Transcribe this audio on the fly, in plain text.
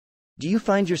Do you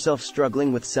find yourself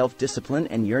struggling with self-discipline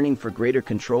and yearning for greater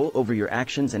control over your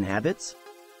actions and habits?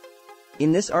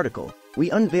 In this article, we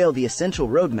unveil the essential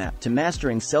roadmap to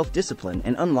mastering self-discipline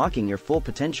and unlocking your full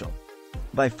potential.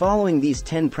 By following these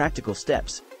 10 practical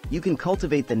steps, you can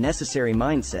cultivate the necessary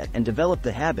mindset and develop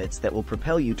the habits that will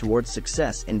propel you towards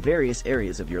success in various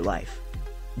areas of your life.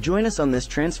 Join us on this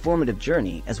transformative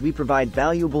journey as we provide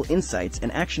valuable insights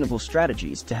and actionable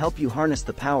strategies to help you harness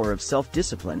the power of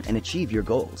self-discipline and achieve your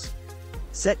goals.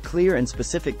 Set clear and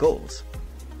specific goals.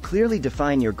 Clearly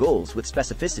define your goals with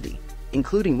specificity,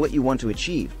 including what you want to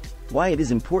achieve, why it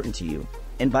is important to you,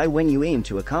 and by when you aim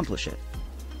to accomplish it.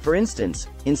 For instance,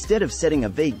 instead of setting a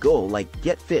vague goal like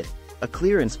get fit, a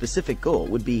clear and specific goal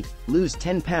would be lose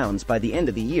 10 pounds by the end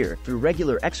of the year through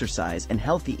regular exercise and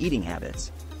healthy eating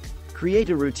habits. Create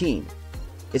a routine.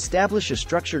 Establish a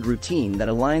structured routine that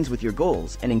aligns with your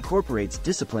goals and incorporates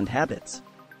disciplined habits.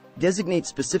 Designate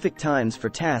specific times for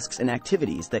tasks and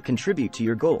activities that contribute to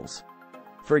your goals.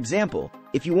 For example,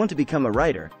 if you want to become a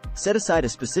writer, set aside a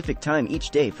specific time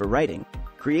each day for writing,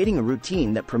 creating a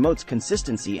routine that promotes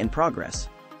consistency and progress.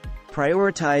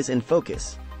 Prioritize and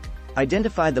focus.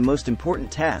 Identify the most important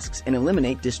tasks and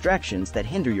eliminate distractions that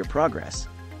hinder your progress.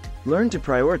 Learn to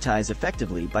prioritize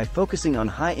effectively by focusing on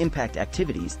high-impact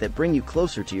activities that bring you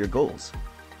closer to your goals.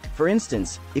 For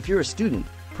instance, if you're a student,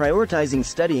 prioritizing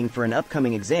studying for an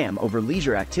upcoming exam over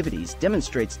leisure activities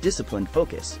demonstrates disciplined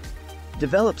focus.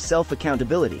 Develop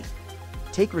self-accountability.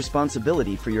 Take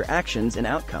responsibility for your actions and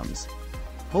outcomes.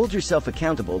 Hold yourself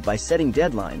accountable by setting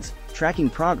deadlines, tracking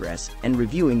progress, and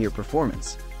reviewing your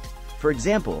performance. For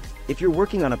example, if you're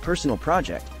working on a personal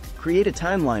project, create a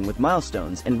timeline with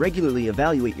milestones and regularly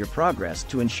evaluate your progress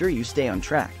to ensure you stay on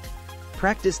track.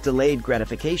 Practice delayed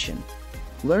gratification.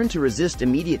 Learn to resist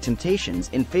immediate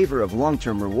temptations in favor of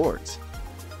long-term rewards.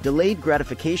 Delayed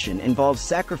gratification involves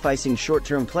sacrificing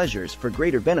short-term pleasures for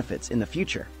greater benefits in the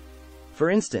future.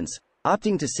 For instance,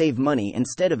 opting to save money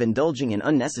instead of indulging in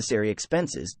unnecessary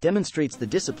expenses demonstrates the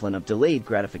discipline of delayed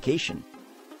gratification.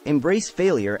 Embrace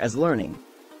failure as learning.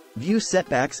 View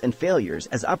setbacks and failures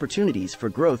as opportunities for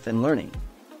growth and learning.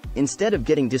 Instead of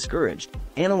getting discouraged,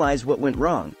 analyze what went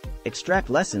wrong, extract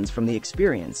lessons from the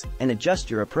experience, and adjust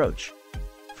your approach.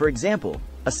 For example,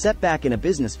 a setback in a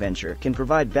business venture can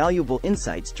provide valuable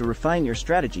insights to refine your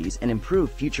strategies and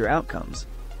improve future outcomes.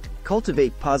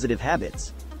 Cultivate positive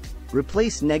habits.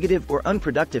 Replace negative or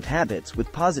unproductive habits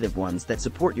with positive ones that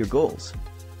support your goals.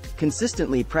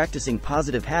 Consistently practicing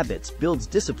positive habits builds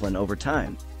discipline over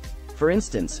time. For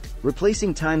instance,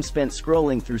 replacing time spent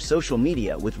scrolling through social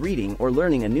media with reading or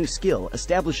learning a new skill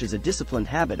establishes a disciplined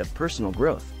habit of personal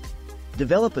growth.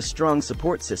 Develop a strong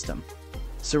support system.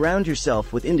 Surround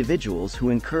yourself with individuals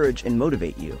who encourage and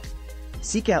motivate you.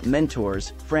 Seek out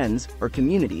mentors, friends, or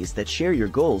communities that share your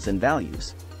goals and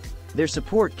values. Their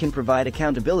support can provide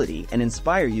accountability and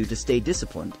inspire you to stay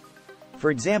disciplined. For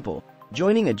example,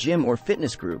 joining a gym or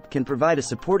fitness group can provide a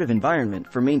supportive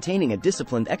environment for maintaining a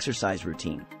disciplined exercise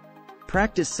routine.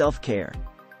 Practice self-care.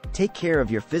 Take care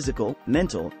of your physical,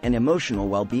 mental, and emotional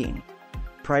well-being.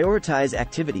 Prioritize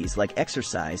activities like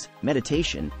exercise,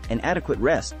 meditation, and adequate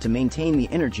rest to maintain the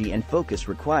energy and focus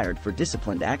required for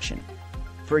disciplined action.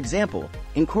 For example,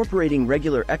 incorporating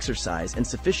regular exercise and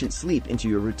sufficient sleep into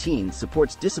your routine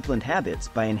supports disciplined habits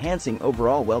by enhancing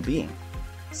overall well-being.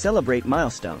 Celebrate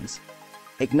milestones.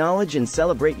 Acknowledge and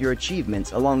celebrate your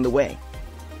achievements along the way.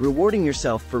 Rewarding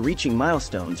yourself for reaching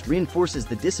milestones reinforces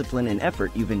the discipline and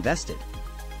effort you've invested.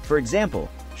 For example,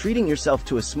 treating yourself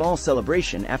to a small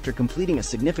celebration after completing a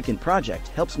significant project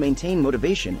helps maintain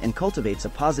motivation and cultivates a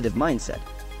positive mindset.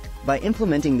 By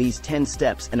implementing these 10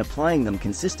 steps and applying them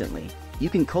consistently, you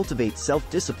can cultivate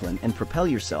self-discipline and propel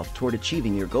yourself toward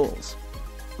achieving your goals.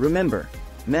 Remember,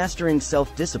 mastering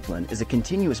self-discipline is a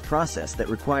continuous process that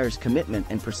requires commitment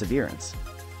and perseverance.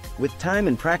 With time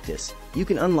and practice, you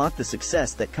can unlock the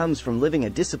success that comes from living a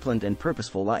disciplined and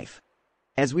purposeful life.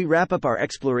 As we wrap up our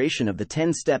exploration of the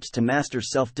 10 steps to master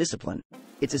self-discipline,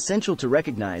 it's essential to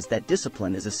recognize that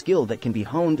discipline is a skill that can be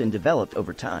honed and developed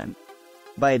over time.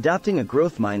 By adopting a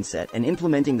growth mindset and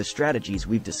implementing the strategies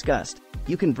we've discussed,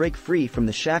 you can break free from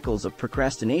the shackles of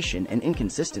procrastination and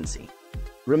inconsistency.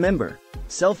 Remember,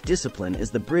 self-discipline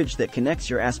is the bridge that connects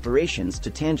your aspirations to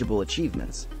tangible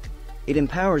achievements. It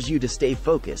empowers you to stay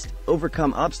focused,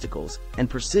 overcome obstacles, and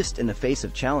persist in the face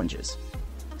of challenges.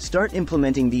 Start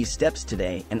implementing these steps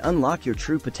today and unlock your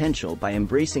true potential by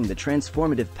embracing the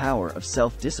transformative power of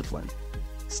self-discipline.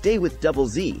 Stay with Double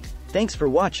Z. Thanks for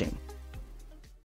watching.